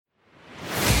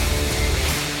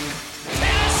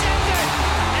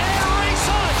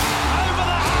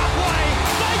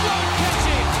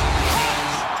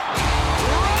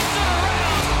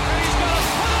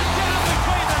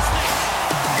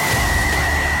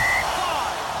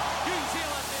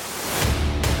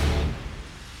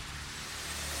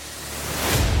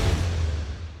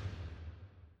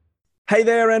Hey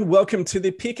there, and welcome to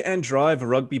the Pick and Drive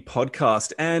Rugby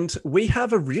podcast. And we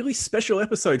have a really special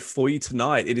episode for you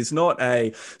tonight. It is not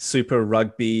a Super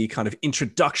Rugby kind of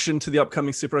introduction to the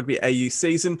upcoming Super Rugby AU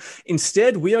season.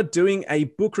 Instead, we are doing a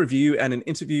book review and an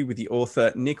interview with the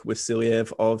author, Nick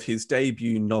Wasiliev, of his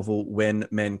debut novel, When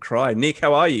Men Cry. Nick,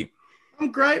 how are you? I'm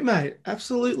great, mate.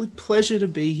 Absolutely pleasure to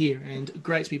be here and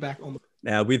great to be back on the...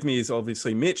 Now, with me is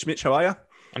obviously Mitch. Mitch, how are you?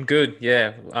 I'm good.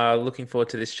 Yeah. Looking forward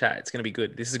to this chat. It's going to be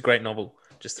good. This is a great novel.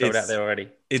 Just throw it out there already.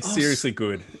 It's seriously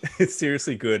good. It's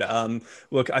seriously good.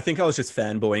 Look, I think I was just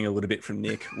fanboying a little bit from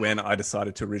Nick when I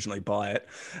decided to originally buy it.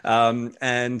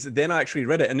 And then I actually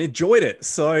read it and enjoyed it.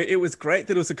 So it was great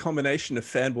that it was a combination of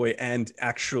fanboy and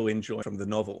actual enjoyment from the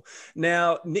novel.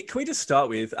 Now, Nick, can we just start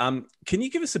with, can you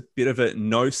give us a bit of a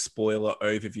no spoiler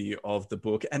overview of the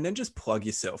book and then just plug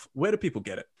yourself? Where do people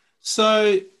get it?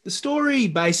 So the story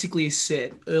basically is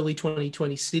set early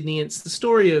 2020 Sydney. It's the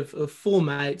story of four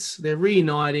mates. They're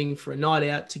reuniting for a night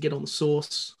out to get on the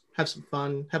sauce, have some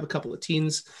fun, have a couple of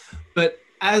tins. But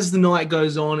as the night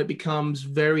goes on, it becomes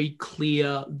very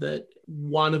clear that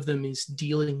one of them is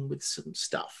dealing with some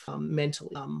stuff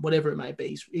mentally, whatever it may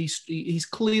be. He's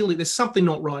clearly, there's something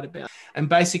not right about it. And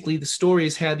basically the story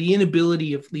is how the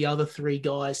inability of the other three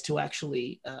guys to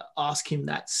actually ask him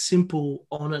that simple,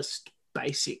 honest,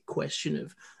 basic question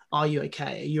of, are you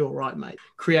okay? Are you all right, mate?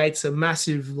 Creates a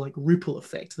massive ripple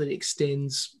effect that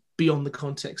extends beyond the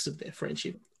context of their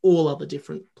friendship, all other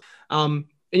different. And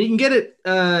you can get it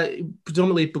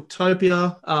predominantly at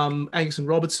Booktopia, Angus and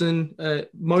Robertson.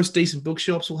 Most decent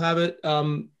bookshops will have it.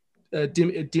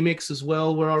 Dimmicks as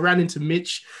well, where I ran into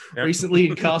Mitch recently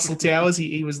in Castle Towers.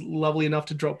 He was lovely enough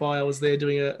to drop by. I was there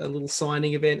doing a little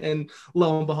signing event, and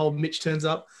lo and behold, Mitch turns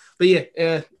up. But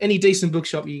yeah, any decent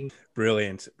bookshop you can.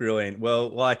 Brilliant. Well,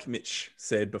 like Mitch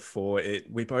said before,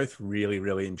 we both really,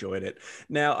 really enjoyed it.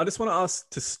 Now, I just want to ask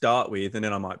to start with, and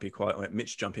then I might be quiet, let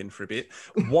Mitch jump in for a bit.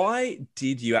 Why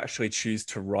did you actually choose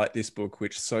to write this book,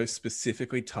 which so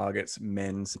specifically targets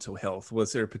men's mental health?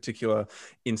 Was there a particular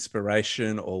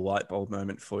inspiration or light bulb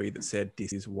moment for you that said,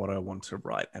 this is what I want to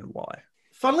write and why?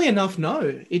 Funnily enough,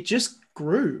 no, it just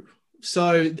grew.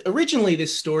 So originally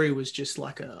this story was just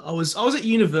I was at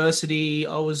university,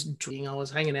 I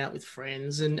was hanging out with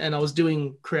friends and I was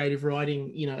doing creative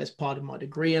writing, as part of my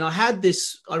degree. And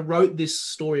I wrote this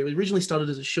story. It originally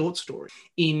started as a short story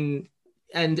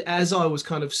and as I was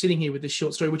kind of sitting here with this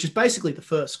short story, which is basically the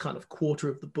first kind of quarter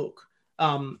of the book,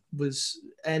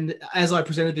 and as I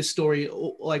presented this story,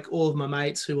 all of my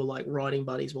mates who were writing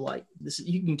buddies were like, "This,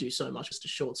 you can do so much just a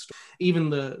short story." Even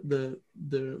the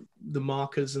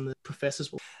markers and the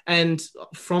professors were. And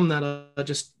from that, I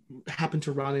just happened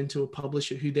to run into a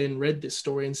publisher who then read this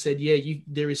story and said, "Yeah,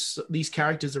 these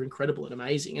characters are incredible and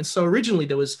amazing." And so originally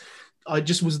I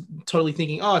just was totally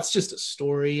thinking, "Oh, it's just a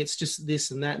story. It's just this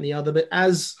and that and the other." But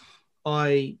as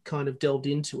I kind of delved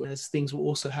into it, as things were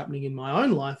also happening in my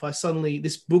own life,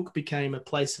 this book became a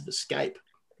place of escape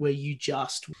where you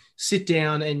just sit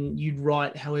down and you'd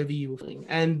write however you were feeling.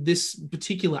 And this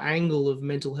particular angle of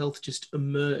mental health just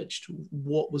emerged,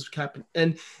 what was happening.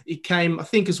 And it came, I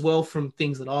think, as well from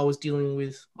things that I was dealing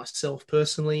with myself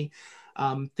personally,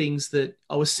 things that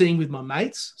I was seeing with my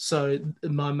mates. So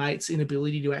my mates'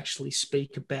 inability to actually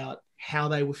speak about how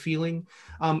they were feeling,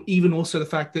 even also the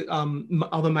fact that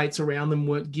other mates around them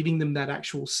weren't giving them that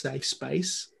actual safe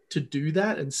space to do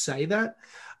that and say that.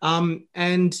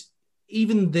 And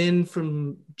even then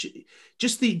from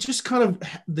just kind of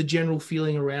the general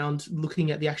feeling around looking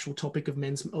at the actual topic of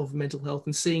mental health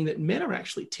and seeing that men are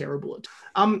actually terrible at.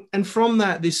 And from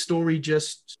that, this story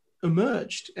just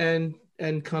emerged and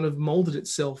kind of molded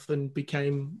itself and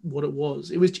became what it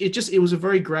was. It was a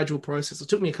very gradual process. It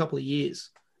took me a couple of years.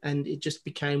 And it just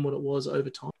became what it was over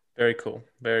time. Very cool.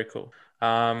 Very cool.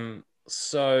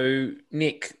 So,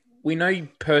 Nick, we know you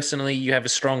personally, you have a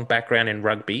strong background in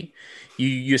rugby. You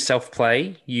yourself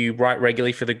play. You write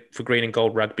regularly for Green and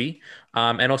Gold Rugby,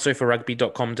 and also for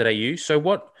rugby.com.au. So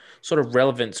what sort of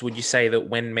relevance would you say that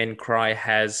When Men Cry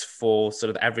has for sort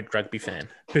of the average rugby fan?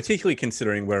 Particularly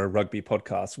considering we're a rugby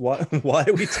podcast. Why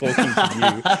are we talking to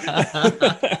you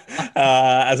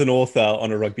as an author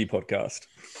on a rugby podcast?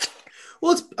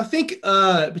 Well, I think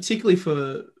particularly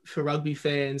for rugby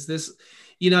fans, there's,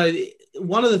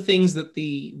 one of the things that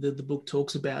the book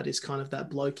talks about is kind of that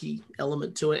blokey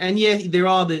element to it. And yeah, there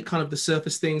are the kind of the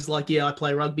surface things like, yeah, I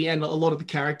play rugby, and a lot of the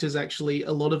characters actually,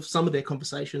 some of their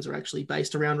conversations are actually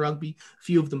based around rugby. A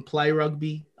few of them play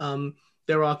rugby.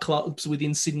 There are clubs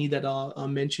within Sydney that are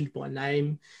mentioned by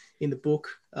name in the book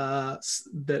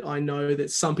that I know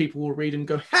that some people will read and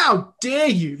go, "How dare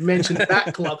you mention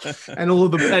that club and all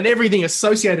of the and everything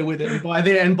associated with it?"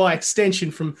 And by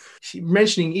extension, from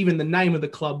mentioning even the name of the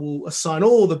club, will assign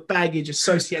all the baggage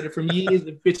associated from years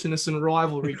of bitterness and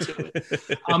rivalry to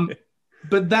it.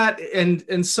 But that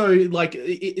and so like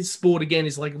it's sport again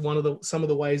is like some of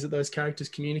the ways that those characters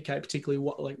communicate, particularly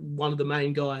one of the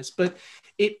main guys. But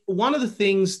one of the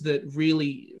things that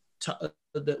really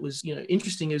that was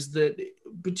interesting is that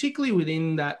particularly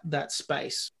within that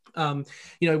space, I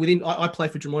play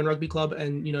for Drummoyne Rugby Club,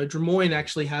 and Drummoyne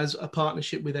actually has a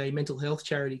partnership with a mental health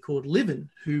charity called Livin,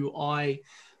 who I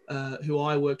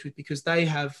worked with, because they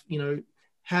have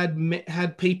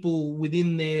had people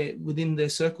within their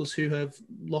circles who have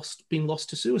been lost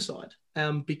to suicide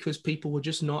because people were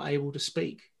just not able to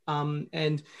speak.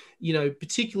 And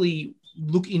particularly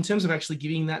look in terms of actually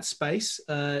giving that space.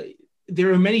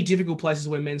 There are many difficult places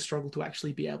where men struggle to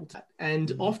actually be able to.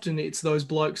 And often it's those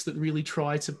blokes that really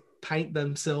try to paint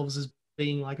themselves as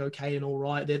being like okay and all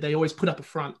right. They always put up a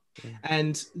front.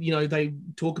 And, they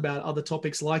talk about other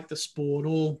topics like the sport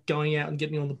or going out and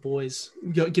getting on the boys,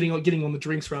 getting on the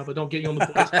drinks rather, not getting on the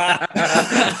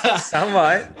boys. Some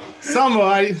might.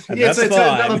 Yeah, it's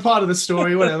another part of the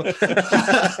story, whatever.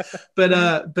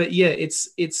 But yeah,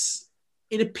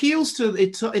 it appeals to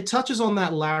it touches on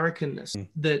that larrikindness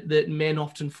that men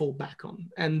often fall back on,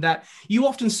 and that you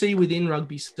often see within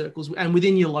rugby circles and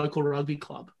within your local rugby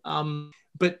club.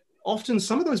 But often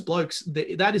some of those blokes,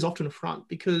 that is often a front,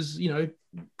 because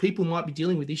people might be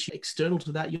dealing with issues external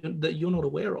to that you're not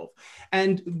aware of.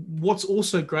 And what's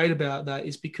also great about that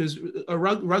is because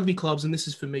rugby clubs, and this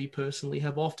is for me personally,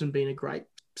 have often been a great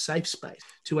safe space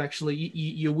to actually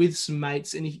you're with some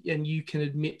mates and you can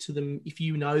admit to them if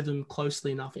you know them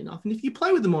closely enough, and if you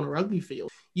play with them on a rugby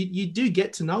field, you do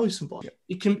get to know somebody.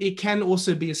 It can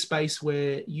also be a space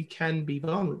where you can be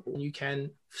vulnerable and you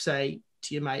can say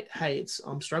to your mate, hey,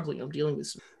 I'm struggling, I'm dealing with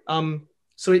some.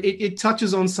 So it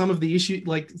touches on some of the issue,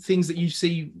 like things that you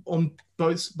see on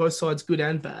both sides, good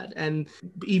and bad. And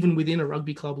even within a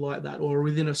rugby club like that, or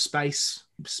within a space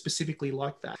specifically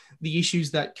like that, the issues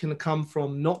that can come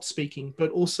from not speaking, but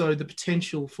also the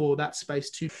potential for that space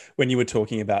to. When you were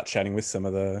talking about chatting with some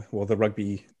of the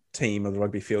rugby team or the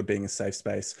rugby field being a safe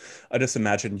space, I just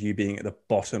imagined you being at the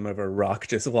bottom of a ruck,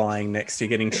 just lying next to you,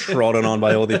 getting trodden on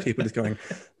by all these people, just going,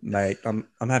 mate, I'm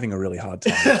having a really hard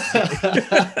time.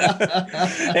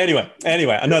 Anyway,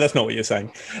 I know that's not what you're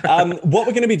saying. What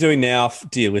we're going to be doing now,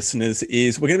 dear listeners,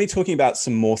 is we're going to be talking about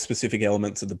some more specific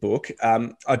elements of the book.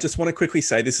 I just want to quickly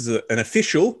say this is an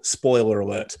official spoiler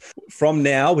alert. From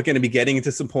now, we're going to be getting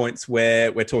into some points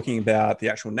where we're talking about the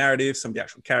actual narrative, some of the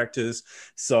actual characters.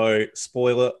 So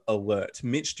spoiler alert.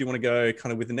 Mitch, do you want to go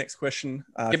kind of with the next question?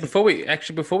 Before we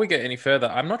go any further,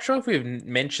 I'm not sure if we've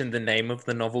mentioned the name of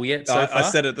the novel yet. I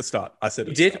said it at the start. You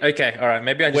did? Okay, all right.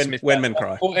 Maybe I just missed When Men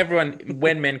Cry. For everyone,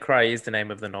 When Men Cry is the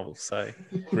name of the novel. So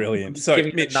brilliant. So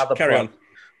Mitch, carry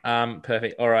on.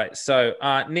 Perfect. All right. So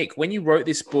Nick, when you wrote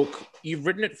this book, you've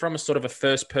written it from a sort of a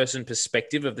first-person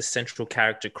perspective of the central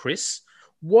character, Chris.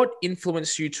 What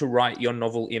influenced you to write your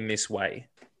novel in this way?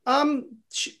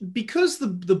 Because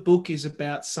the book is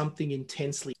about something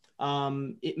intensely,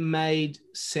 it made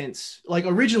sense. Like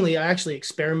originally, I actually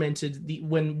experimented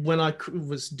when I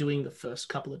was doing the first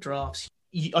couple of drafts.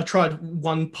 I tried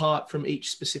one part from each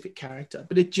specific character,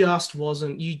 but it just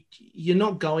wasn't. You're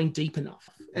not going deep enough.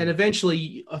 And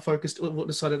eventually, I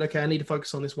decided, okay, I need to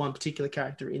focus on this one particular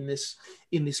character in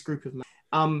this group of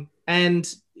men.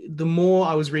 And the more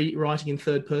I was writing in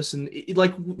third person, in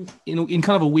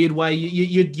kind of a weird way,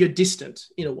 you're distant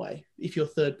in a way if you're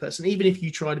third person, even if you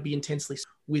try to be intensely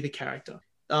with a character.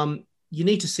 You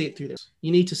need to see it through this.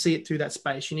 You need to see it through that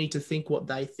space. You need to think what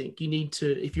they think. You need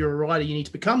to, if you're a writer, you need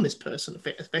to become this person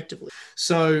effectively.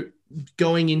 So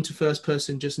going into first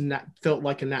person just felt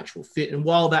like a natural fit. And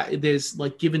while there's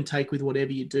like give and take with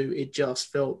whatever you do, it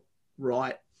just felt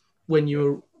right when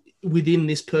you're within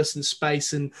this person's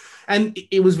space. And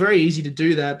it was very easy to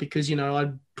do that because,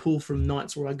 I'd pull from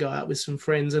nights where I'd go out with some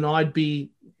friends and I'd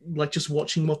be like just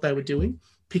watching what they were doing,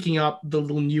 picking up the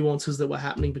little nuances that were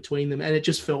happening between them. And it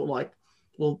just felt like,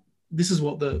 well, this is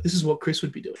what Chris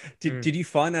would be doing. Did you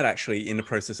find that actually in the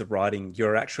process of writing,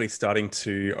 you're actually starting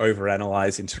to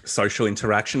overanalyze social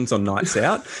interactions on nights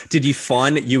out? Did you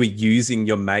find that you were using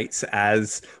your mates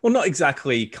as, well, not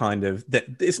exactly kind of that?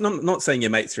 It's not saying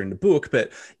your mates are in the book,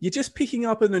 but you're just picking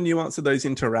up on the nuance of those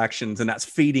interactions, and that's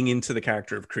feeding into the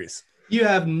character of Chris. You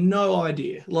have no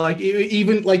idea. Like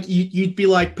even like you'd be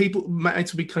like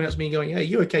mates would be coming up to me and going, "Hey,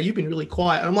 you okay? You've been really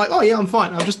quiet." And I'm like, "Oh yeah, I'm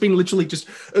fine. I've just been literally just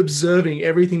observing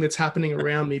everything that's happening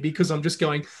around me because I'm just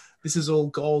going, this is all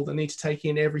gold. I need to take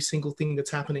in every single thing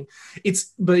that's happening.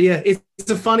 It's it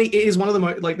is one of the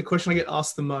most, like, the question I get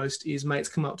asked the most is mates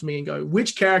come up to me and go,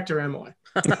 which character am I?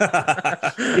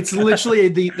 It's literally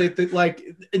the like,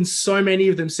 and so many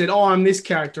of them said, oh, I'm this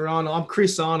character, aren't I? I'm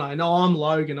Chris, aren't I? No, I'm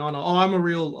Logan, aren't I? Oh, I'm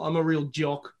a real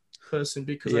jock person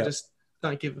because I just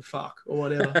don't give a fuck or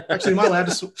whatever. Actually, am I allowed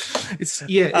to? It's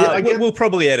we'll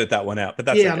probably edit that one out, but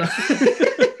that's okay.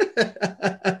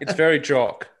 It's very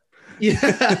jock. Yeah,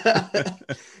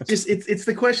 just it's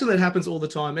the question that happens all the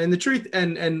time, and the truth,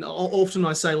 and often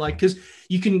I say, like, because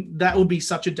that would be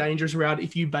such a dangerous route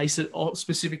if you base it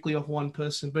specifically off one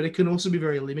person, but it can also be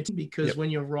very limiting because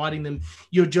when you're writing them,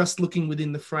 you're just looking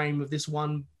within the frame of this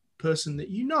one person that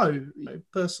you know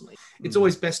personally. It's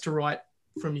always best to write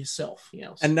from yourself.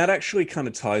 And that actually kind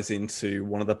of ties into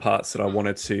one of the parts that I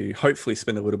wanted to hopefully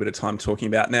spend a little bit of time talking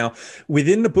about. Now,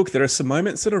 within the book, there are some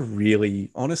moments that are really,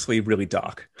 honestly, really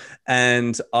dark.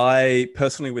 And I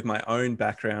personally, with my own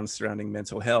background surrounding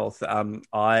mental health,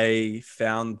 I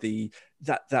found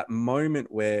that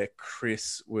moment where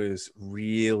Chris was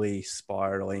really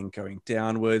spiraling, going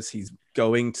downwards. He's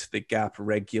going to the Gap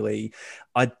regularly.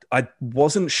 I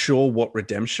wasn't sure what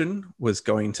redemption was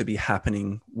going to be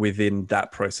happening within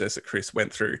that process that Chris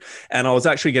went through. And I was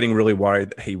actually getting really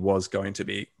worried that he was going to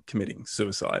be committing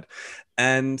suicide.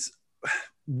 And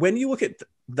when you look at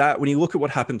that, when you look at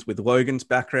what happens with Logan's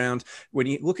background, when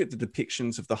you look at the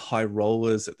depictions of the high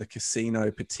rollers at the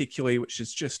casino, particularly, which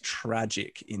is just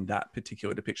tragic in that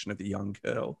particular depiction of the young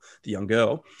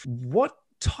girl, what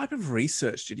type of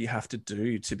research did you have to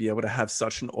do to be able to have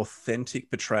such an authentic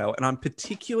portrayal? And I'm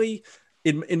particularly,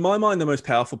 in my mind, the most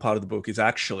powerful part of the book is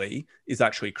actually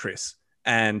Chris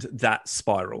and that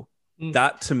spiral.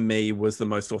 That to me was the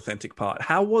most authentic part.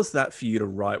 How was that for you to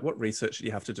write? What research did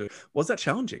you have to do? Was that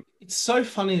challenging? It's so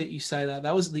funny that you say that.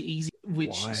 That was the easy,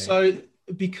 Why? So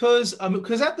because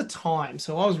at the time,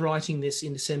 so I was writing this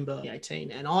in December 2018,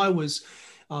 and I was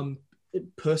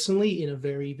personally in a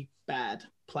very bad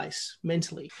place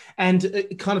mentally. And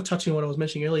kind of touching on what I was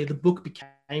mentioning earlier, the book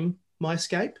became my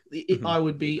escape.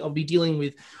 I'll be dealing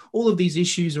with all of these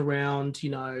issues around,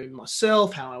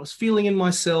 myself, how I was feeling in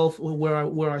myself, or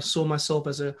where I saw myself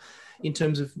in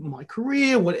terms of my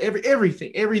career,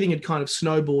 everything had kind of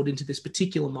snowballed into this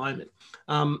particular moment.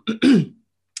 And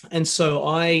so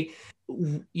I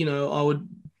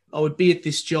would be at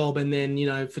this job, and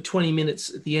then, for 20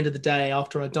 minutes at the end of the day,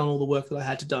 after I'd done all the work that I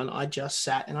had to done, I just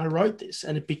sat and I wrote this,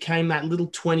 and it became that little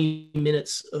 20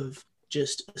 minutes of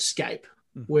just escape,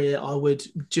 where I would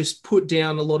just put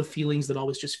down a lot of feelings that I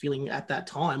was just feeling at that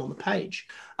time on the page.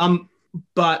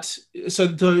 But so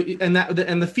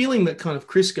the feeling that kind of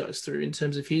Chris goes through in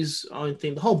terms of his own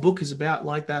thing, the whole book is about,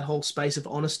 like, that whole space of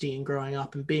honesty and growing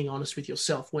up and being honest with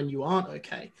yourself when you aren't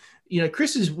okay.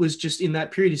 Chris was just in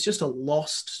that period. He's just a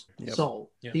lost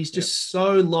soul. He's just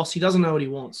so lost. He doesn't know what he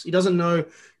wants. He doesn't know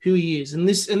who he is. And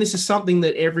this is something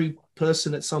that every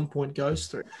person at some point goes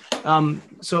through.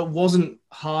 So it wasn't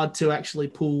hard to actually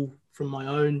pull from my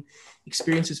own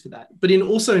experiences for that. But in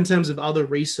terms of other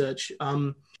research,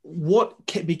 what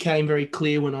became very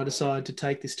clear when I decided to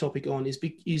take this topic on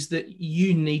is that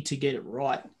you need to get it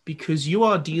right, because you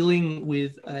are dealing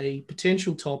with a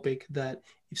potential topic that,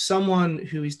 if someone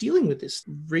who is dealing with this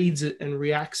reads it and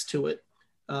reacts to it,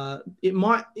 it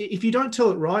might, if you don't tell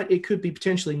it right, it could be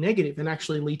potentially negative and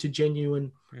actually lead to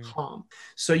genuine harm.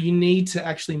 So you need to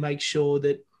actually make sure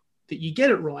that you get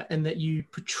it right, and that you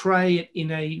portray it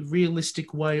in a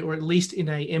realistic way, or at least in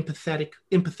a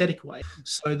empathetic way,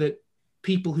 so that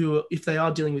people if they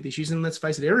are dealing with issues, and let's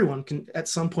face it, everyone can at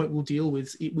some point will deal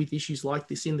with issues like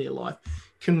this in their life,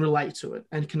 can relate to it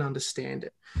and can understand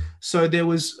it. So there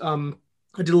was,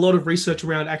 I did a lot of research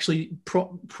around actually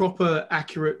proper,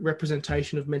 accurate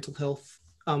representation of mental health,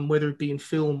 whether it be in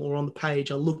film or on the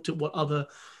page. I looked at what other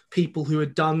people who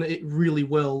had done it really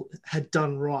well had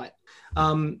done right.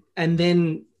 And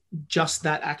then just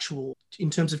that actual, in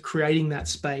terms of creating that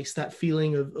space, that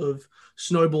feeling of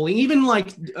snowballing, even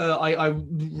like I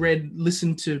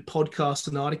listened to podcasts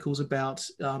and articles about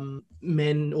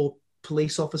men or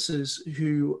police officers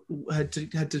who had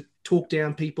to talk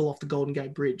down people off the Golden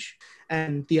Gate Bridge,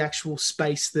 and the actual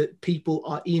space that people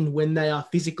are in when they are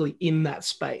physically in that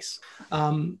space.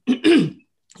 I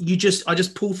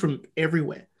just pulled from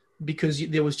everywhere, because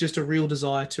there was just a real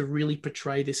desire to really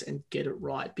portray this and get it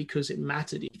right, because it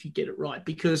mattered if you get it right.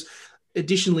 Because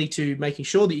additionally to making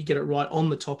sure that you get it right on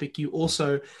the topic, you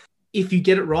also, if you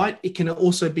get it right, it can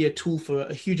also be a tool for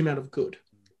a huge amount of good,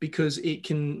 because it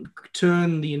can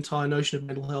turn the entire notion of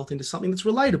mental health into something that's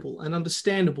relatable and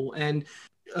understandable, and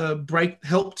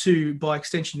help to, by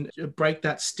extension, break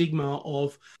that stigma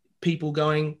of people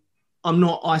going, I'm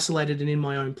not isolated and in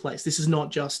my own place. This is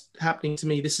not just happening to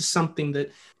me. This is something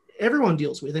that everyone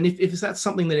deals with. And if that's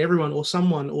something that everyone or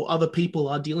someone or other people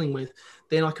are dealing with,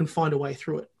 then I can find a way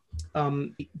through it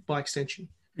by extension.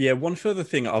 Yeah, one further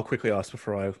thing I'll quickly ask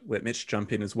before I let Mitch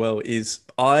jump in as well is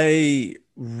I'm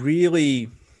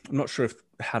not sure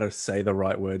how to say the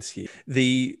right words here.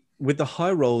 With the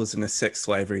high rollers and the sex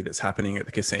slavery that's happening at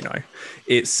the casino,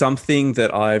 it's something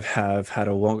that I've had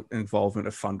a long involvement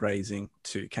of fundraising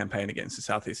to campaign against in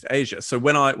Southeast Asia. So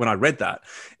when I read that,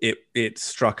 it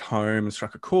struck home and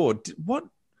struck a chord.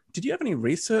 Did you have any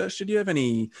research? Did you have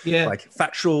any like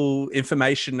factual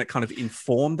information that kind of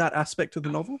informed that aspect of the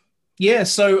novel? Yeah,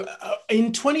 so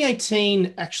in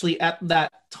 2018, actually at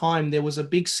that time, there was a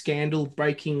big scandal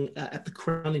breaking at the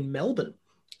Crown in Melbourne,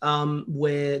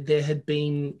 where there had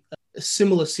been a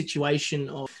similar situation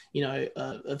of,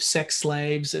 of sex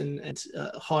slaves and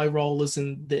high rollers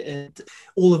and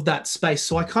all of that space.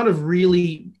 So I kind of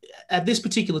really, at this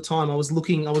particular time, I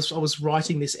was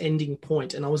writing this ending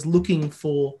point, and I was looking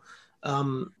for,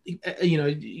 Logan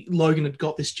had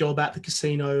got this job at the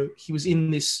casino. He was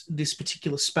in this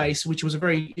particular space, which was was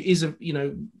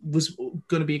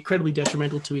going to be incredibly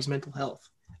detrimental to his mental health.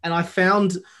 And I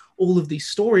found all of these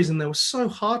stories, and they were so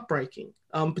heartbreaking,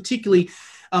 particularly,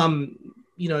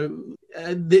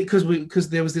 because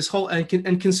there was this whole,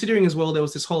 and considering as well, there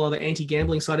was this whole other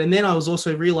anti-gambling side. And then I was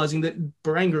also realizing that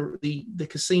Barangaroo, the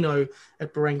casino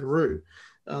at Barangaroo,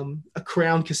 a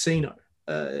Crown casino,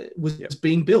 was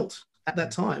being built at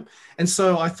that time. And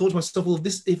so I thought to myself, well,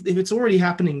 if it's already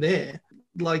happening there,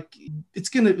 like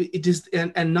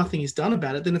and nothing is done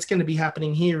about it, then it's going to be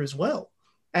happening here as well.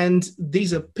 And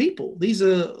these are people. These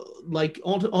are, like,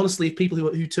 honestly, people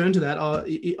who turn to that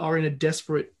are in a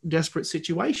desperate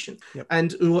situation,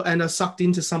 and are sucked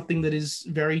into something that is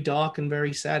very dark and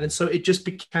very sad. And so it just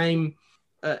became,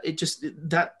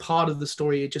 that part of the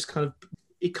story,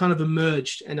 it kind of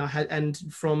emerged. And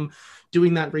from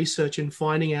doing that research and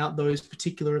finding out those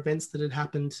particular events that had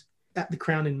happened at the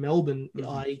Crown in Melbourne,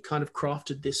 I kind of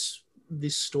crafted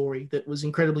this story that was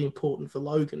incredibly important for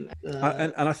Logan.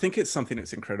 And I think it's something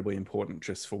that's incredibly important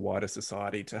just for wider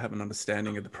society to have an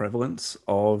understanding of the prevalence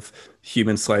of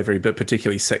human slavery, but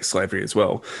particularly sex slavery as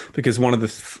well. Because one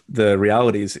of the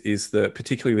realities is that,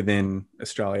 particularly within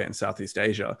Australia and Southeast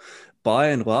Asia, by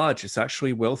and large, it's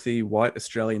actually wealthy white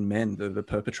Australian men that are the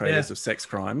perpetrators of sex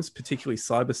crimes, particularly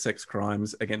cyber sex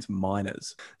crimes against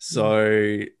minors.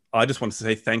 So I just wanted to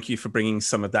say thank you for bringing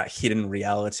some of that hidden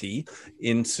reality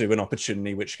into an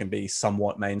opportunity which can be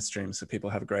somewhat mainstream, so people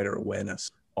have a greater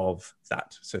awareness of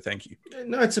that. So thank you.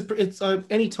 No, it's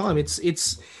anytime.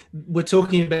 We're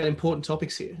talking about important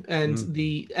topics here, and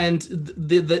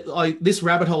this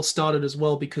rabbit hole started as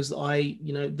well because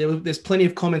there's plenty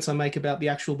of comments I make about the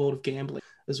actual world of gambling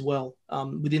as well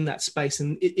within that space,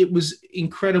 and it was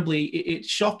incredibly. It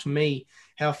shocked me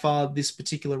how far this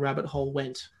particular rabbit hole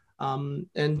went. And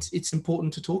it's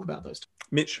important to talk about those.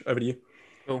 Mitch, over to you.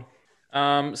 Cool.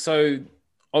 So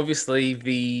obviously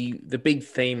the big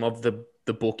theme of the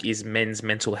book is men's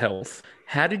mental health.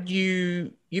 How did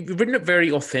you've written it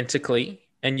very authentically,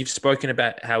 and you've spoken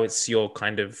about how it's your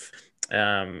kind of,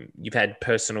 you've had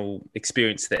personal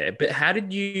experience there, but how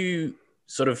did you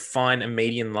sort of find a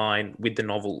median line with the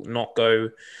novel, not go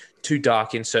too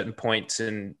dark in certain points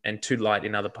and too light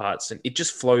in other parts? And it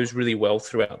just flows really well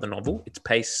throughout the novel. It's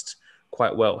paced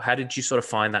quite well. How did you sort of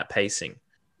find that pacing?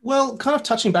 Well, kind of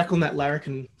touching back on that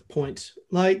larrikin point,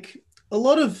 like a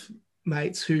lot of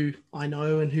mates who I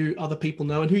know and who other people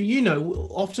know and who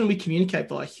often we communicate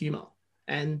via humor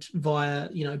and via,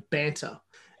 banter.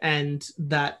 And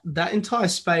that entire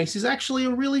space is actually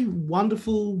a really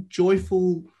wonderful,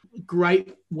 joyful,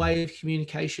 great way of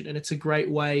communication. And it's a great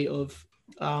way of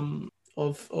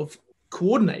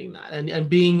coordinating that and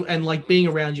being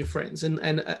around your friends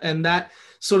and that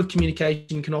sort of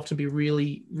communication can often be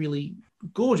really, really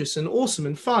gorgeous and awesome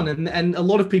and fun. And a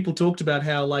lot of people talked about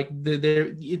how like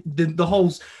the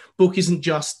whole book isn't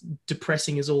just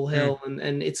depressing as all hell,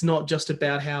 and it's not just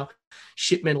about how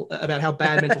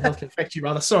bad mental health can affect you.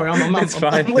 Rather, sorry, I'm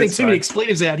letting too many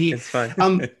expletives out here. It's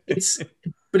fine.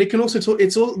 But it can also talk.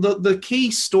 It's all the key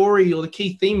story or the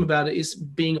key theme about it is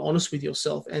being honest with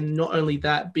yourself, and not only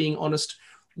that, being honest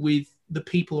with the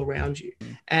people around you,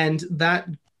 and that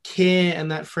care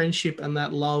and that friendship and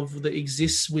that love that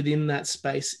exists within that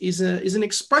space is an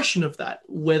expression of that.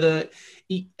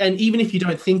 And even if you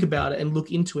don't think about it and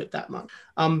look into it that much,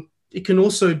 it can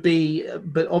also be.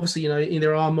 But obviously,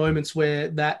 there are moments where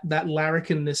that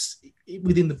larrikinness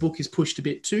within the book is pushed a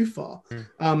bit too far.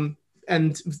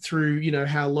 And through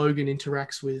how Logan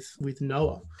interacts with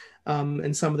Noah,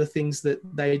 and some of the things that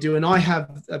they do. And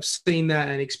I've seen that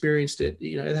and experienced it.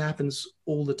 You know, it happens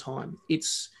all the time.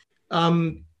 It's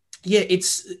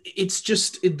it's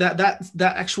just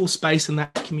that actual space and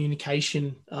that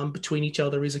communication between each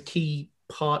other is a key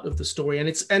part of the story,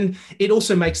 and it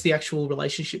also makes the actual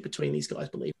relationship between these guys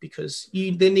believe, because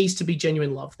there needs to be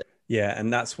genuine love there. Yeah,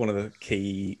 and that's one of the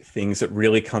key things that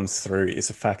really comes through is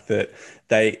the fact that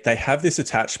they have this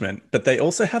attachment, but they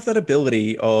also have that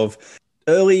ability of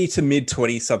early to mid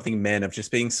 20-something men of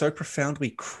just being so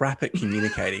profoundly crap at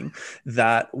communicating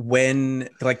that when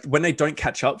they don't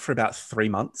catch up for about 3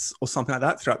 months or something like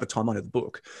that throughout the timeline of the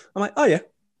book, I'm like, oh yeah,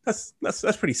 that's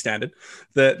pretty standard.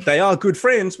 That they are good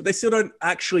friends, but they still don't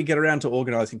actually get around to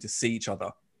organizing to see each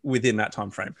other within that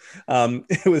time frame.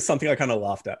 It was something I kind of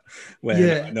laughed at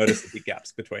when I noticed the big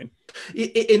gaps between.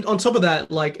 And on top of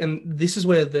that, and this is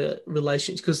where the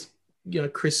relations, because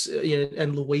Chris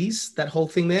and Louise, that whole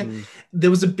thing there.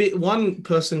 There was one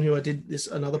person who I did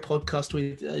another podcast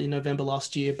with in November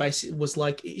last year, basically was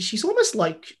like, she's almost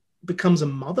like becomes a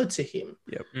mother to him.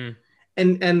 Yep.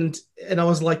 And I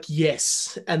was like,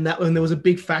 yes. And there was a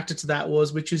big factor to that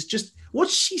which is just what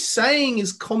she's saying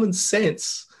is common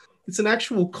sense. It's an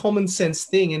actual common sense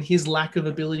thing. And his lack of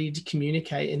ability to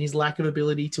communicate and his lack of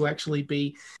ability to actually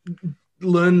be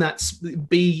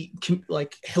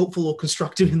like helpful or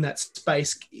constructive in that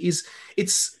space it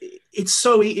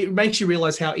makes you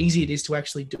realize how easy it is to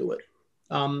actually do it,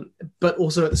 but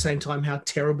also at the same time how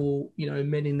terrible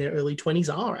men in their early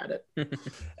 20s are at it.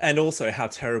 And also how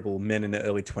terrible men in their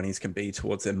early 20s can be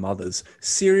towards their mothers.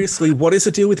 Seriously, what is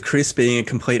the deal with Chris being a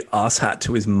complete asshat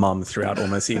to his mum throughout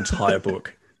almost the entire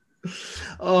book?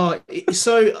 So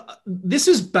this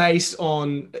is based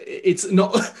on, it's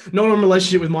not on a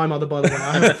relationship with my mother, by the way.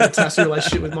 I have a fantastic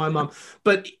relationship with my mum,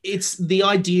 but it's the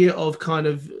idea of kind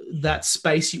of that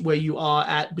space where you are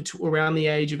at around the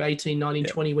age of 18, 19,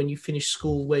 20, when you finish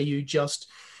school, where you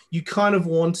kind of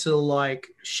want to like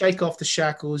shake off the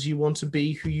shackles. You want to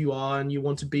be who you are, and you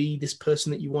want to be this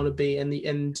person that you want to be,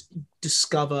 and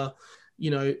discover,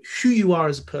 who you are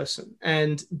as a person.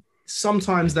 And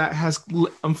sometimes that has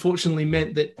unfortunately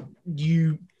meant that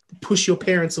you push your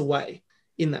parents away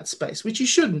in that space, which you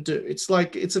shouldn't do. It's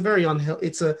a very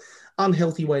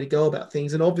unhealthy way to go about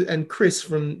things. And Chris,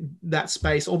 from that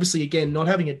space, obviously, again, not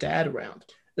having a dad around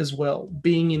as well,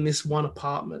 being in this one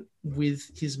apartment with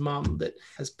his mum that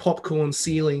has popcorn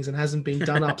ceilings and hasn't been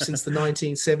done up since the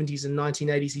 1970s and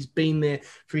 1980s. He's been there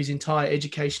for his entire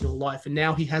educational life, and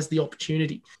now he has the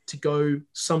opportunity to go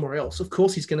somewhere else. Of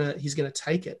course, he's gonna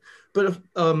take it, but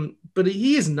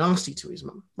he is nasty to his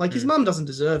mum. Like, his mum doesn't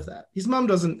deserve that. His mum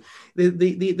doesn't.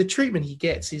 The treatment he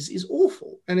gets is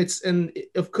awful, and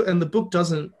the book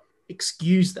doesn't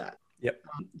excuse that. Yep.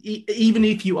 Even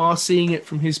if you are seeing it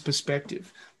from his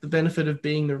perspective, the benefit of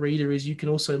being the reader is you can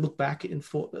also look back at it and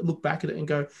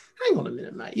go, hang on a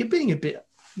minute, mate, you're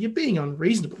being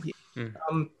unreasonable here.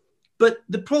 But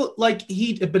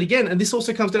but again, and this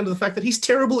also comes down to the fact that he's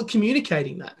terrible at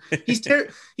communicating that. He's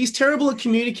terrible at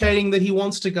communicating that he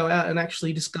wants to go out and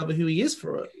actually discover who he is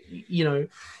in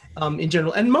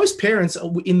general. And most parents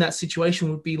in that situation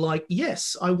would be like,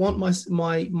 yes, I want my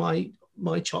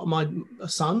child, my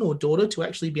son or daughter, to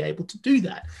actually be able to do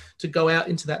that, to go out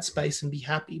into that space and be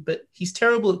happy. But he's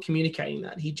terrible at communicating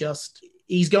that.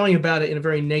 He's going about it in a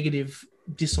very negative,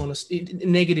 dishonest,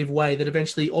 negative way that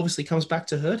eventually obviously comes back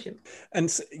to hurt him.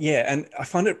 And I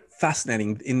find it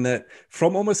fascinating in that,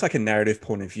 from almost like a narrative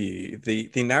point of view,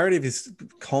 the narrative is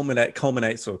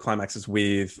culminates or climaxes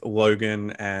with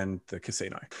Logan and the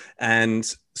casino.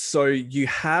 And so you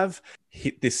have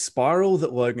hit this spiral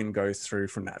that Logan goes through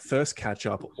from that first catch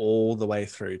up all the way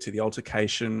through to the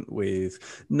altercation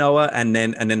with Noah, and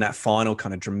then that final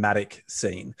kind of dramatic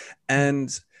scene.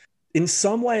 And in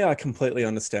some way, I completely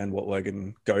understand what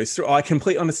Logan goes through. I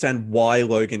completely understand why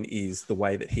Logan is the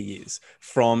way that he is,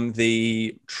 from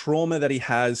the trauma that he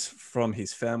has from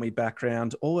his family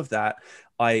background, all of that.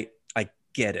 I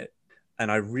get it. And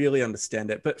I really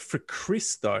understand it. But for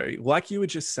Chris, though, like you were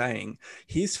just saying,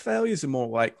 his failures are more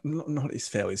like, not his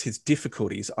failures, his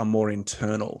difficulties are more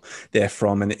internal. They're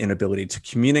from an inability to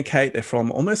communicate. They're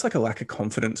from almost like a lack of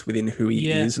confidence within who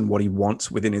he is and what he wants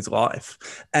within his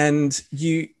life. And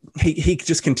he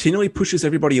just continually pushes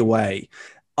everybody away,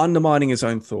 undermining his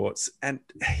own thoughts. And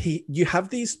you have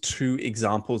these two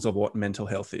examples of what mental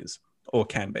health is, or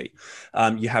can be.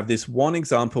 You have this one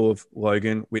example of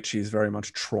Logan, which is very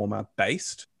much trauma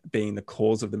based, being the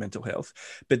cause of the mental health.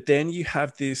 But then you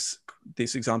have this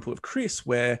example of Chris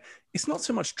where it's not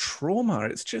so much trauma,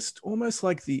 it's just almost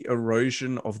like the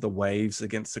erosion of the waves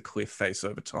against a cliff face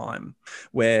over time,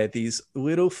 where these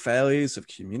little failures of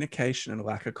communication and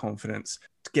lack of confidence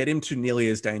get him to nearly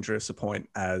as dangerous a point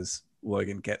as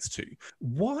Logan gets to.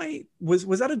 Why was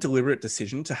that a deliberate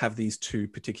decision to have these two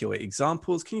particular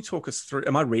examples? Can you talk us through?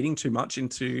 Am I reading too much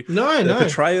into the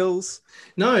portrayals?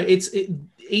 No,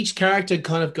 each character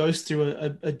kind of goes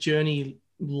through a journey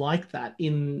like that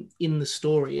in the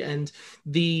story, and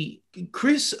the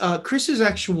Chris's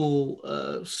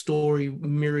actual story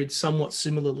mirrored somewhat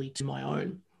similarly to my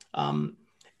own,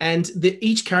 and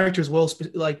each character as well,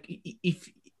 like if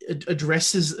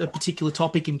addresses a particular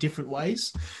topic in different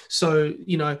ways. So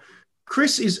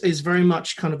Chris is very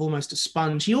much kind of almost a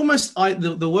sponge. He almost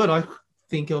the word I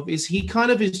think of is he kind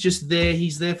of is just there.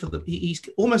 He's there for he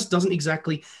almost doesn't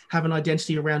exactly have an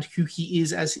identity around who he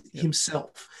is as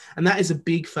himself. And that is a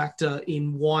big factor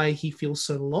in why he feels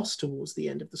so lost towards the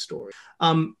end of the story.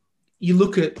 You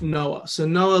look at Noah. So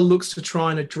Noah looks to try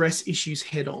and address issues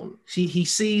head on. He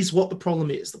sees what the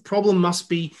problem is. The problem must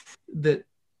be that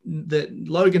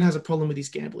Logan has a problem with his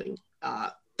gambling.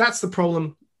 That's the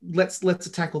problem. Let's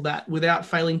tackle that without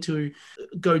failing to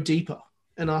go deeper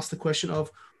and ask the question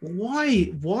of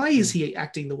why is he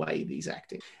acting the way he's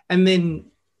acting? And then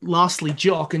lastly,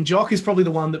 Jock, and Jock is probably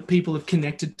the one that people have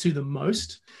connected to the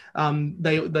most.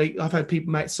 I've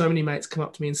had so many mates come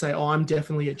up to me and say, "Oh, I'm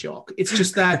definitely a Jock." It's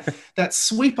just that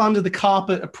sweep under the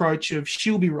carpet approach of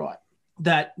she'll be right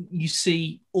that you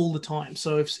see all the time.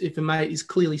 So if a mate is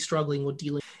clearly struggling or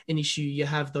dealing with an issue, you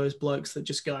have those blokes that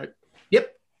just go,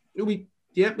 "Yep, it'll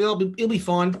be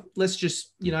fine. Let's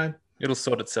just It'll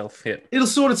sort itself. Yeah. It'll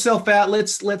sort itself out.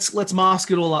 Let's mask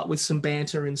it all up with some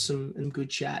banter and some good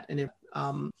chat, and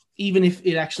even if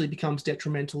it actually becomes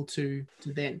detrimental to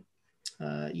them,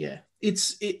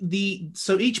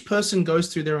 So each person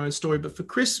goes through their own story, but for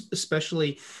Chris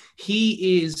especially,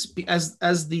 he is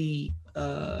as the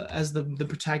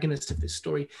protagonist of this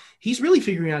story. He's really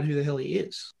figuring out who the hell he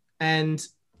is, and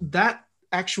that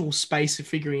actual space of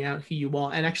figuring out who you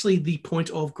are, and actually the point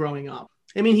of growing up.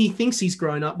 I mean, he thinks he's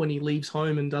grown up when he leaves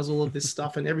home and does all of this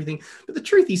stuff and everything. But the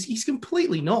truth is, he's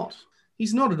completely not.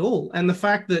 He's not at all. And the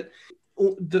fact that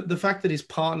his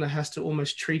partner has to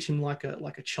almost treat him like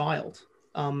a child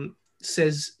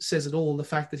says it all. The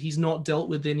fact that he's not dealt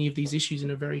with any of these issues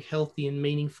in a very healthy and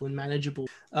meaningful and manageable.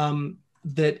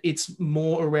 That it's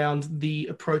more around the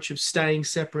approach of staying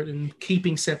separate and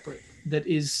keeping separate that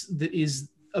is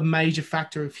a major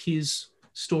factor of his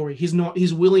story.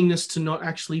 His willingness to not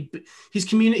actually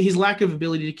his lack of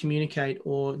ability to communicate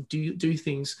or do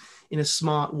things in a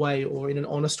smart way or in an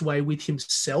honest way with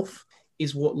himself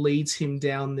is what leads him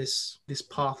down this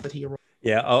path that he arrived.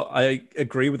 Yeah, I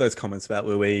agree with those comments about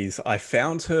Louise. I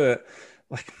found her,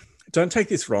 don't take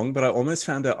this wrong, but I almost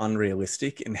found her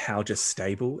unrealistic in how just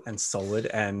stable and solid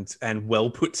and well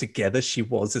put together she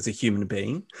was as a human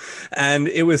being. And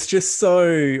it was just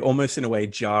so almost in a way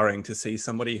jarring to see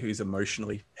somebody who's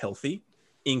emotionally healthy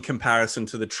in comparison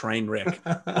to the train wreck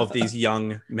of these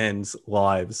young men's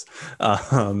lives.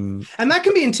 And that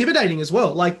can be intimidating as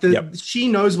well. She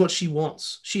knows what she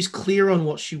wants. She's clear on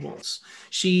what she wants.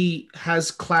 She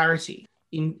has clarity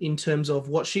in terms of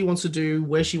what she wants to do,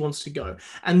 where she wants to go.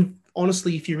 And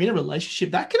honestly, if you're in a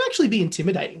relationship, that can actually be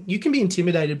intimidating. You can be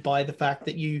intimidated by the fact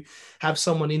that you have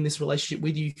someone in this relationship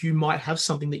with you who might have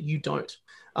something that you don't,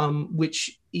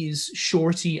 which is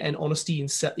surety and honesty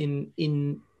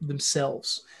in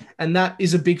themselves. And that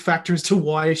is a big factor as to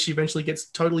why she eventually gets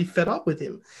totally fed up with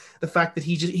him. The fact that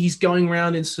he's going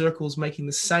around in circles, making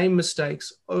the same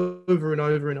mistakes over and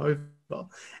over and over.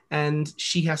 And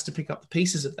she has to pick up the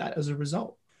pieces of that as a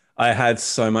result. I had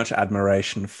so much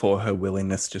admiration for her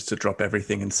willingness just to drop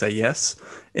everything and say yes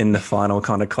in the final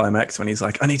kind of climax when he's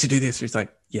like, I need to do this. She's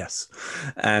like, yes.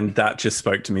 And that just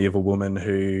spoke to me of a woman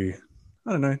who,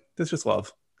 I don't know, there's just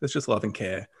love. There's just love and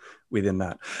care within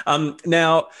that.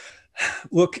 Now,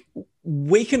 look,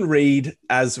 we can read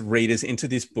as readers into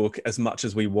this book as much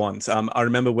as we want. I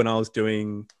remember when I was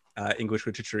doing English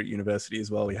literature at university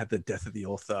as well, we had the death of the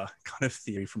author kind of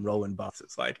theory from Roland Barthes.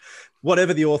 It's like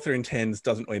whatever the author intends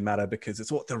doesn't really matter because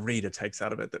it's what the reader takes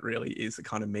out of it that really is the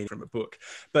kind of meaning from a book.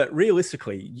 But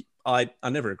realistically, I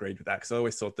never agreed with that because I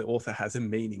always thought the author has a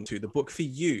meaning to the book. For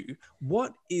you,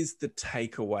 what is the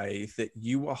takeaway that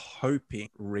you are hoping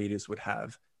readers would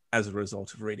have as a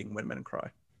result of reading When Men Cry?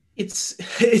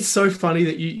 It's so funny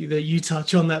that you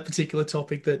touch on that particular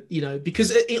topic, that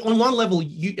because on one level,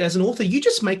 you as an author, you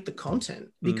just make the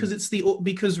content because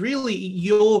because really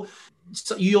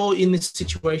so you're in this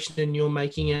situation and you're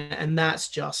making it, and that's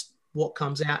just what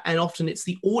comes out. And often it's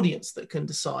the audience that can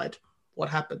decide what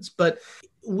happens. But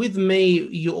with me,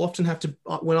 you often have to,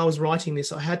 when I was writing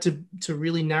this, I had to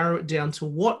really narrow it down to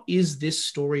what is this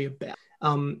story about?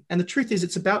 And the truth is,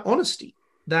 it's about honesty.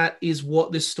 That is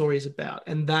what this story is about.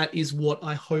 And that is what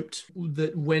I hoped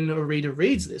that when a reader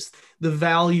reads this, the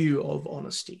value of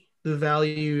honesty, the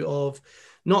value of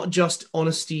not just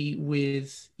honesty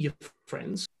with your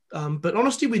friends, but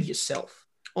honesty with yourself,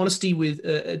 honesty with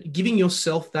giving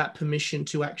yourself that permission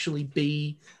to actually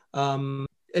be,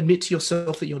 admit to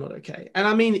yourself that you're not okay. And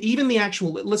I mean, even the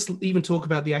actual, let's even talk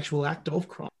about the actual act of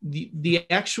crying. The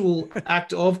actual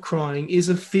act of crying is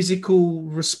a physical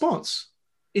response.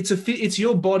 It's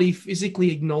your body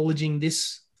physically acknowledging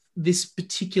this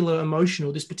particular emotion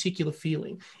or this particular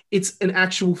feeling. It's an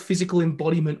actual physical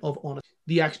embodiment of honesty,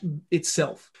 the act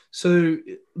itself. So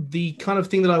the kind of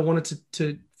thing that I wanted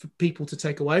to for people to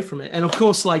take away from it, and of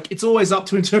course, like, it's always up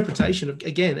to interpretation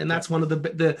again, and that's one of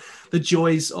the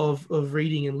joys of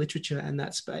reading and literature and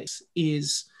that space,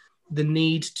 is the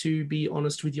need to be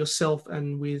honest with yourself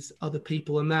and with other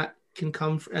people, and that can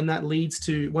come and that leads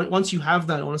to, once you have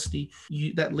that honesty,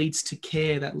 that leads to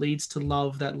care, that leads to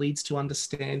love, that leads to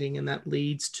understanding, and that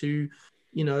leads to,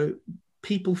 you know,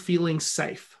 people feeling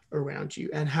safe around you,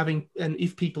 and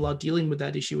if people are dealing with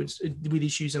that issue, with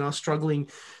issues, and are struggling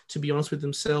to be honest with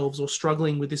themselves, or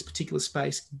struggling with this particular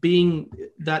space, being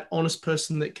that honest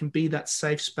person that can be that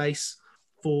safe space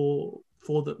for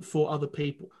other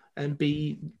people, and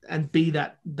be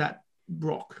that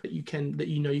rock that you can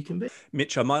be.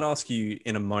 Mitch, I might ask you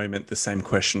in a moment the same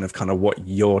question of kind of what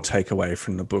your takeaway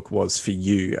from the book was for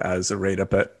you as a reader,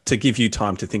 but to give you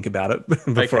time to think about it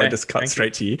before I just cut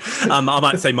straight to you, I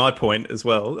might say my point as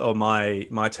well, or my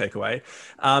takeaway.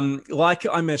 Like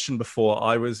I mentioned before,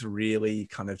 I was really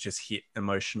kind of just hit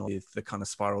emotionally with the kind of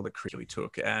spiral that Chris really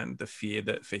took, and the fear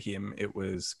that for him it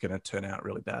was going to turn out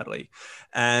really badly.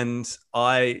 And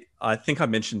I think I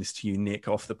mentioned this to you, Nick,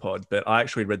 off the pod, but I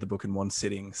actually read the book in one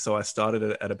sitting. So I started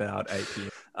it at about 8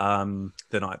 p.m.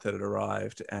 The night that it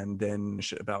arrived, and then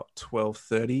at about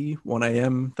 12:30, 1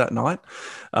 a.m. that night.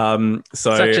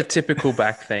 So such a typical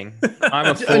back thing. I'm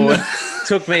a forward.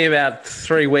 Took me about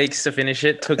 3 weeks to finish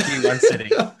it. Took you one sitting.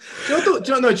 Do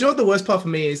you know what the worst part for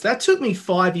me is? That took me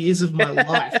 5 years of my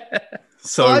life.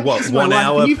 So what? 1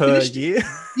 hour per year?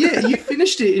 Yeah, you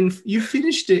finished it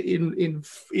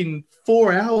in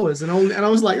 4 hours, and I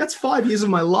was like, that's 5 years of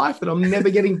my life that I'm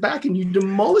never getting back, and you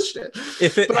demolished it.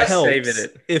 If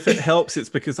it helps, it's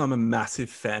because I'm a massive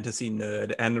fantasy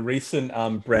nerd, and the recent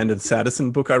Brandon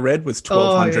Sanderson book I read was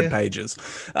 1,200 pages.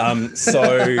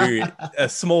 So a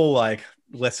small, like,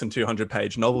 less than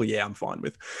 200-page novel, yeah, I'm fine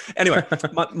with. Anyway,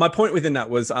 my point within that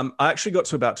was I actually got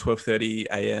to about 12:30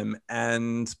 a.m.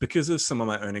 and because of some of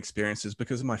my own experiences,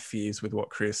 because of my fears with what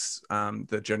Chris,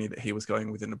 the journey that he was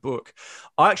going with in the book,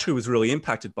 I actually was really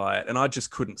impacted by it, and I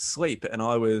just couldn't sleep, and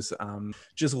I was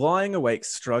just lying awake,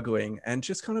 struggling, and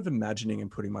just kind of imagining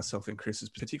and putting myself in Chris's,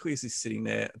 particularly as he's sitting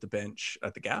there at the bench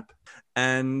at the Gap.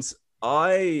 And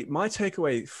my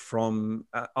takeaway from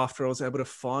after I was able to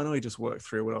finally just work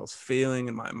through what I was feeling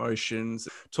and my emotions,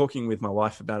 talking with my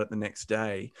wife about it the next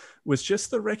day, was just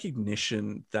the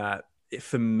recognition that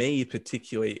for me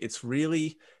particularly, it's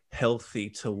really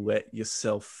healthy to let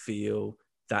yourself feel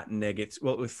that negative.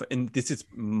 Well, and this is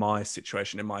my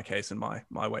situation in my case, and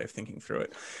my way of thinking through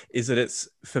it, is that it's,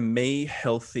 for me,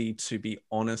 healthy to be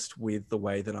honest with the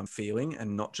way that I'm feeling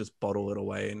and not just bottle it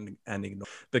away and ignore,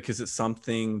 because it's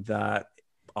something that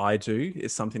I do.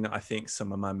 It's something that I think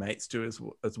some of my mates do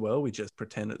as well. We just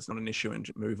pretend it's not an issue and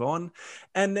move on,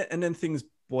 and then things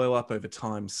boil up over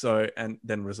time. So, and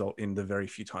then result in the very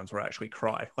few times where I actually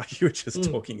cry, like you were just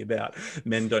talking about.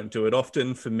 Men don't do it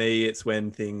often. For me, it's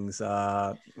when things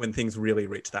really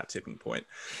reach that tipping point.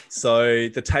 So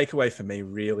the takeaway for me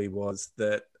really was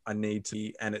that I need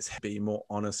to be more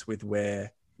honest with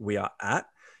where we are at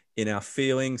in our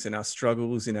feelings, in our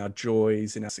struggles, in our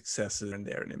joys, in our successes, and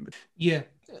there and in between. Yeah.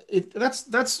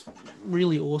 That's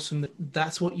really awesome.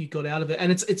 That's what you got out of it,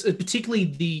 and it's particularly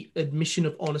the admission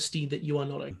of honesty that you are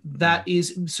not okay. That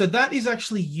is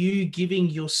actually you giving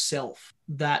yourself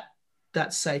that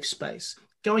safe space,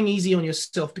 going easy on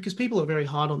yourself, because people are very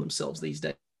hard on themselves these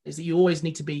days. That you always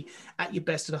need to be at your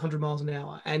best at 100 miles an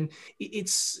hour, and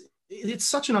it's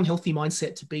such an unhealthy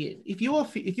mindset to be in. If you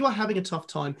are having a tough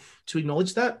time, to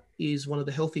acknowledge that is one of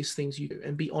the healthiest things you do,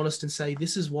 and be honest and say,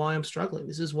 this is why I'm struggling.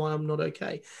 This is why I'm not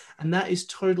okay. And that is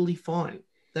totally fine.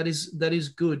 That is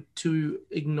good. To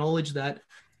acknowledge that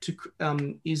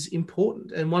is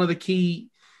important. And one of the key,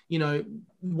 you know,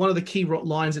 one of the key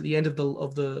lines at the end of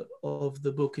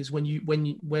the book is when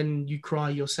you cry,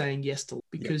 you're saying yes to,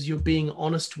 because you're being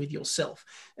honest with yourself.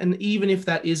 And even if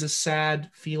that is a sad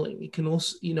feeling, it can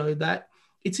also, you know, that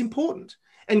it's important.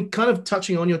 And kind of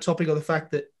touching on your topic of the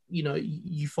fact that, you know,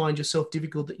 you find yourself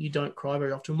difficult, that you don't cry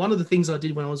very often. One of the things I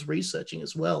did when I was researching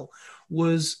as well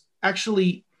was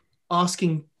actually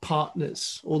asking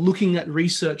partners, or looking at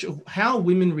research of how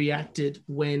women reacted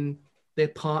when their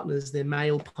partners, their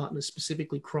male partners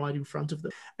specifically, cried in front of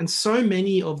them. And so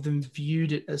many of them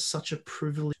viewed it as such a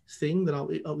privileged thing that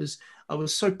I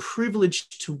was so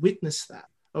privileged to witness that.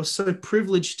 I was so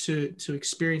privileged to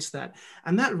experience that.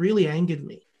 And that really angered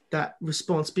me, that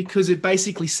response, because it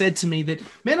basically said to me that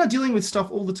men are dealing with stuff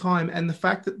all the time, and the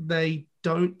fact that they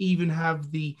don't even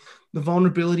have the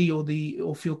vulnerability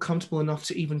or feel comfortable enough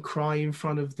to even cry in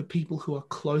front of the people who are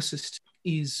closest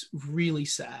is really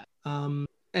sad.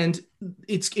 And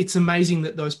it's amazing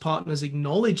that those partners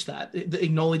acknowledge that,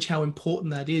 acknowledge how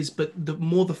important that is. But the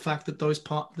fact that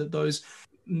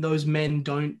those men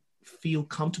don't feel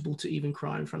comfortable to even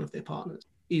cry in front of their partners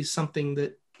is something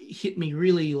that hit me,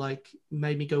 really, like,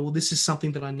 made me go, well, this is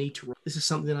something that I need to. This is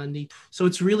something that I need. So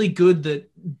it's really good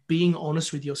that being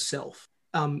honest with yourself,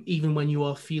 even when you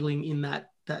are feeling in that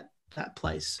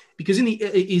place, because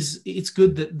it's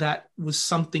good that was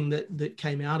something that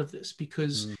came out of this,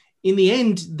 because in the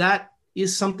end, that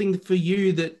is something for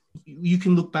you that you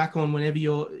can look back on whenever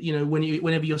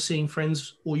whenever you're seeing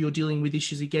friends, or you're dealing with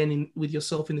issues again with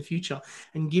yourself in the future,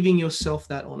 and giving yourself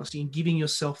that honesty and giving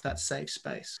yourself that safe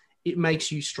space. It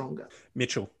makes you stronger.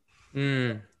 Mitchell.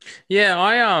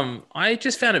 Yeah, I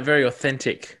just found it very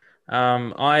authentic.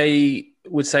 I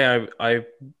would say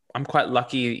I'm quite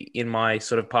lucky in my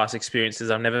sort of past experiences.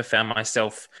 I've never found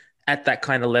myself at that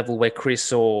kind of level where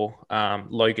Chris or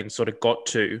Logan sort of got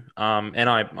to, and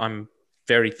I'm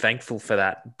very thankful for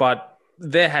that. But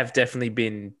there have definitely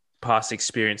been past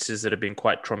experiences that have been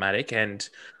quite traumatic, and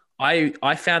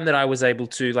I found that I was able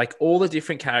to, like, all the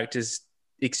different characters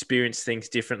experience things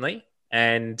differently,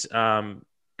 and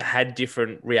had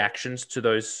different reactions to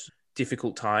those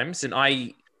difficult times. And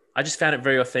I just found it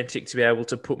very authentic to be able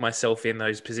to put myself in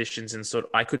those positions, and sort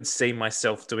of, I could see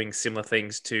myself doing similar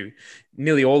things to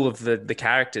nearly all of the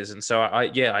characters. And so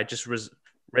I just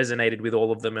resonated with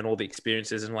all of them and all the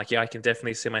experiences. And like, yeah, I can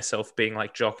definitely see myself being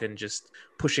like Jock and just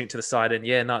pushing it to the side and,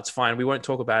 yeah, no, it's fine. We won't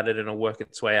talk about it and it'll work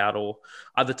its way out. Or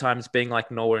other times being like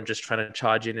Noah and just trying to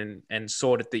charge in and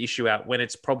sort the issue out when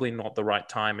it's probably not the right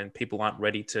time and people aren't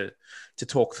ready to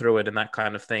talk through it and that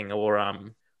kind of thing. Or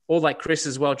like Chris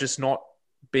as well, just not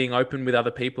being open with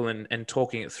other people and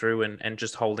talking it through and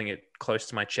just holding it close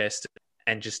to my chest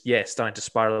and just, yeah, starting to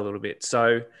spiral a little bit.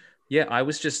 So yeah,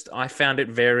 I found it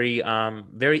very,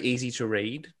 very easy to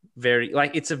read. Very,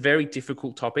 like, it's a very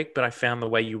difficult topic, but I found the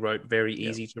way you wrote very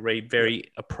easy to read,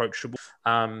 very approachable.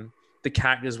 The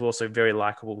characters were also very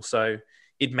likable. So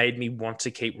it made me want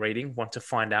to keep reading, want to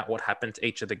find out what happened to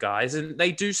each of the guys. And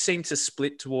they do seem to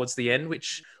split towards the end,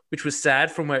 which was sad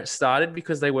from where it started,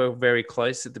 because they were very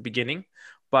close at the beginning.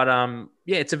 But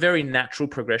yeah, it's a very natural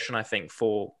progression, I think,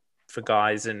 for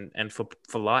guys and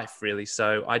for life, really.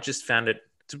 So I just found it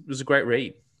was a great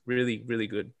read. Really, really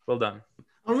good. Well done.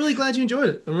 I'm really glad you enjoyed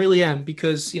it. I really am,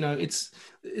 because, you know,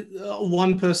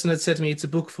 one person had said to me, it's a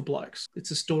book for blokes.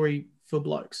 It's a story for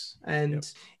blokes. And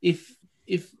if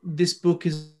this book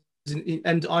is,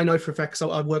 and I know for a fact,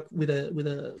 so I work with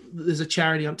there's a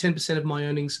charity. 10% of my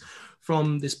earnings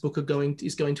from this book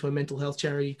is going to a mental health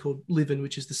charity called Livin',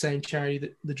 which is the same charity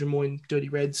that the Drummoyne Dirty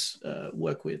Reds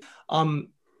work with.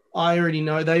 I already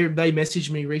know they messaged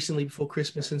me recently before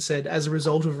Christmas and said, as a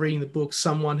result of reading the book,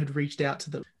 someone had reached out to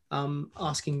them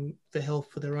asking for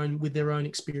help with their own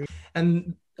experience.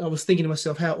 And I was thinking to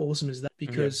myself, how awesome is that?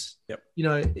 Because you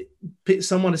know,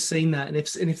 someone has seen that, and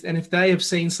if they have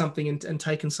seen something and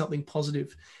taken something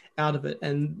positive out of it,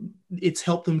 and it's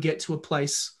helped them get to a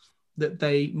place that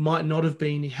they might not have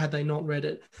been had they not read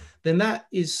it, then that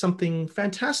is something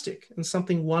fantastic and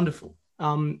something wonderful.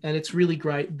 And it's really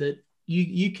great that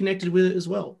you connected with it as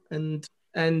well, and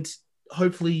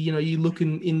hopefully, you know, you look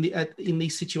in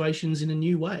these situations in a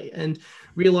new way and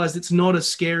realize it's not a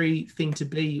scary thing to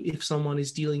be if someone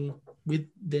is dealing with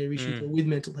their issues or with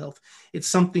mental health. It's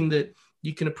something that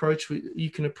you can approach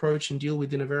and deal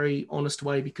with in a very honest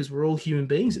way, because we're all human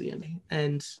beings at the end,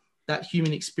 and that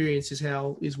human experience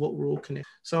is what we're all connected.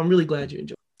 So I'm really glad you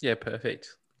enjoyed it. Yeah,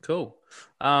 perfect. Cool.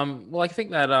 Well, I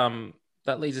think that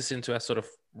that leads us into our sort of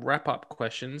wrap up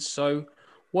questions. So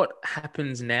what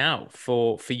happens now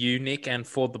for you, Nick, and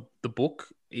for the book?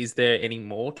 Is there any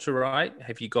more to write?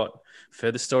 Have you got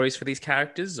further stories for these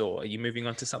characters, or are you moving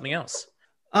on to something else?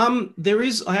 There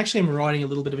is. I actually am writing a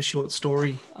little bit of a short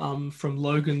story from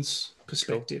Logan's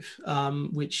perspective,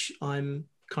 which I'm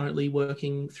currently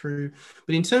working through.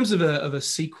 But in terms of a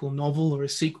sequel novel or a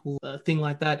sequel thing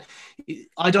like that,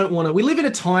 I don't want to. We live in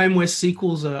a time where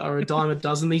sequels are a dime a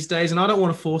dozen these days, and I don't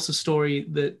want to force a story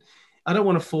that. I don't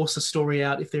want to force a story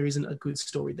out if there isn't a good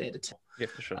story there to tell. Yeah,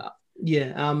 for sure.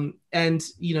 And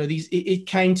you know, it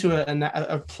came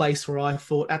to a place where I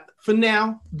thought for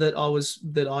now that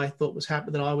I thought was happy,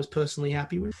 that I was personally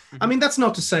happy with. Mm-hmm. I mean, that's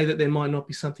not to say that there might not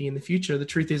be something in the future. The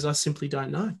truth is, I simply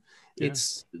don't know. Yeah.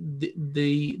 It's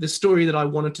the story that I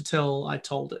wanted to tell. I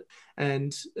told it,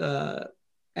 and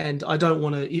I don't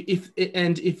want to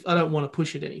if I don't want to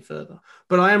push it any further.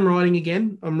 But I am writing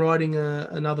again. I'm writing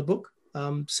another book,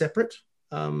 separate,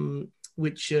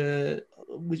 which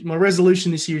my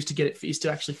resolution this year is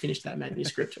to actually finish that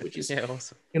manuscript, which is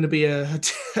awesome. Going to be a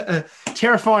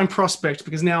terrifying prospect,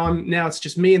 because now it's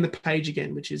just me and the page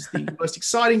again, which is the most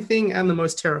exciting thing and the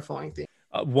most terrifying thing.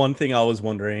 One thing I was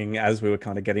wondering as we were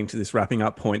kind of getting to this wrapping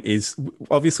up point is,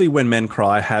 obviously When Men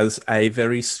Cry has a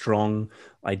very strong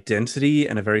identity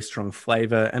and a very strong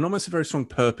flavor and almost a very strong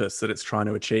purpose that it's trying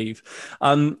to achieve.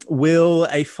 Will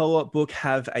a follow-up book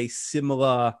have a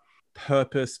similar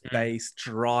purpose-based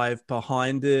drive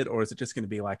behind it, or is it just going to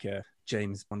be like a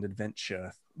James Bond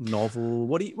adventure novel?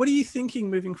 What are you thinking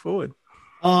moving forward?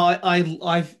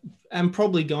 I am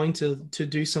probably going to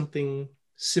do something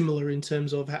similar in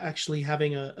terms of actually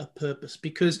having a purpose,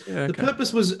 because the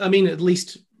purpose was, I mean, at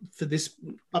least for this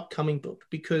upcoming book,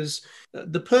 because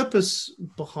the purpose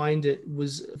behind it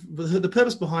was the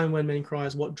purpose behind When Men Cry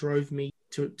is what drove me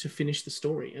to finish the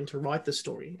story and to write the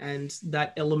story, and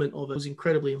that element of it was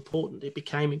incredibly important. It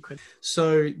became incredible.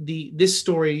 So this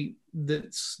story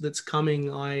that's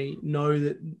coming, I know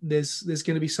that there's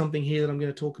going to be something here that I'm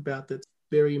going to talk about that's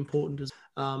very important as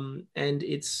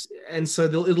so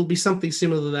it'll be something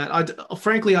similar to that.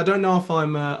 Frankly, I don't know if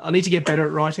I need to get better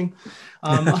at writing.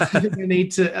 I think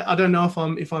I don't know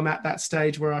if I'm at that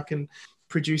stage where I can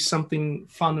produce something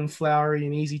fun and flowery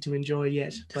and easy to enjoy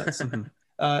yet. But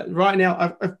right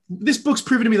now, this book's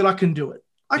proven to me that I can do it.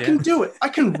 I can do it. I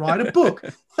can write a book.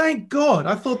 Thank God.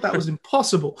 I thought that was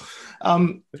impossible.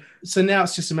 So now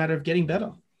it's just a matter of getting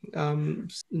better.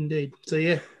 Indeed. So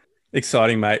yeah.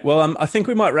 Exciting, mate. Well, I think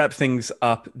we might wrap things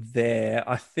up there.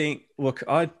 I think, look,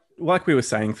 like we were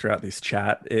saying throughout this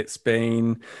chat, it's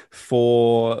been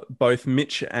for both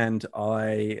Mitch and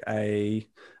I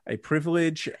a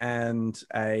privilege and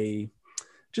a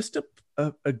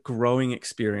growing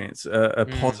experience, a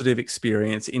positive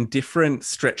experience in different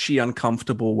stretchy,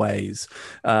 uncomfortable ways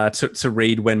to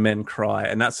read When Men Cry.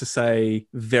 And that's to say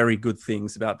very good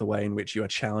things about the way in which you are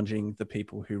challenging the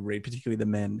people who read, particularly the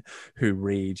men who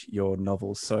read your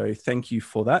novels. So thank you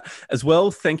for that. As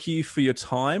well, thank you for your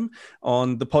time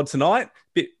on the pod tonight.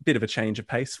 Bit of a change of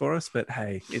pace for us, but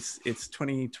hey, it's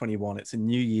 2021. It's a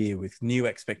new year with new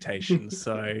expectations.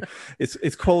 So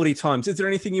it's quality times. Is there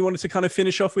anything you wanted to kind of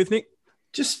finish off with, Nick?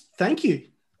 Just thank you.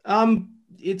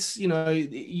 It's, you know,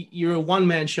 you're a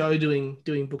one-man show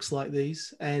doing books like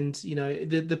these, and you know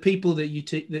the people that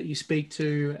you speak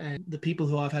to, and the people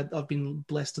who I've been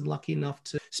blessed and lucky enough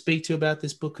to speak to about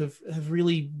this book have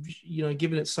really, you know,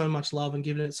 given it so much love and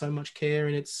given it so much care,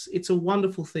 and it's a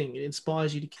wonderful thing. It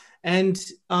inspires you to, and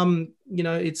you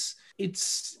know, it's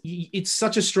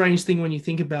such a strange thing when you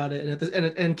think about it,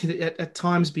 and can at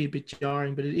times be a bit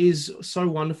jarring, but it is so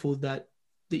wonderful that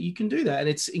you can do that, and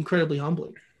it's incredibly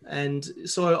humbling. And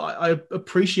so I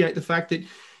appreciate the fact that,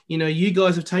 you know, you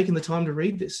guys have taken the time to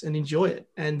read this and enjoy it,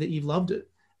 and that you've loved it,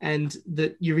 and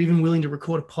that you're even willing to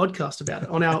record a podcast about it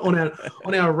on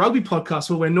our rugby podcast,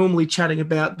 where we're normally chatting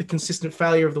about the consistent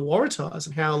failure of the Waratahs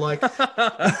and how, like,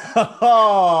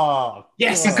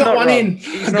 yes, he's got one in.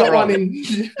 He's got one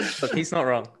in. Look, he's not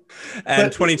wrong.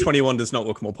 And 2021 does not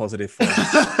look more positive for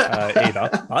us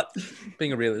either. But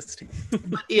being a realist,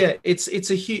 yeah, it's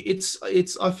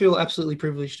I feel absolutely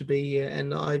privileged to be here,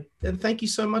 and thank you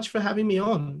so much for having me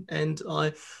on. And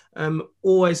I am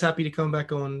always happy to come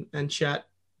back on and chat,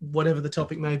 whatever the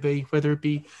topic may be, whether it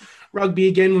be rugby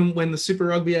again when the Super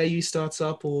Rugby AU starts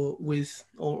up, or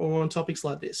on topics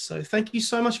like this. So thank you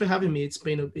so much for having me. It's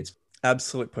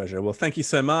absolute pleasure. Well, thank you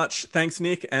so much. Thanks,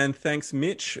 Nick, and thanks,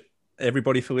 Mitch.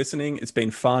 Everybody for listening. It's been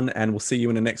fun, and we'll see you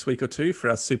in the next week or two for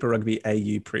our Super Rugby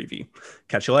AU preview.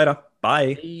 Catch you later.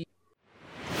 Bye.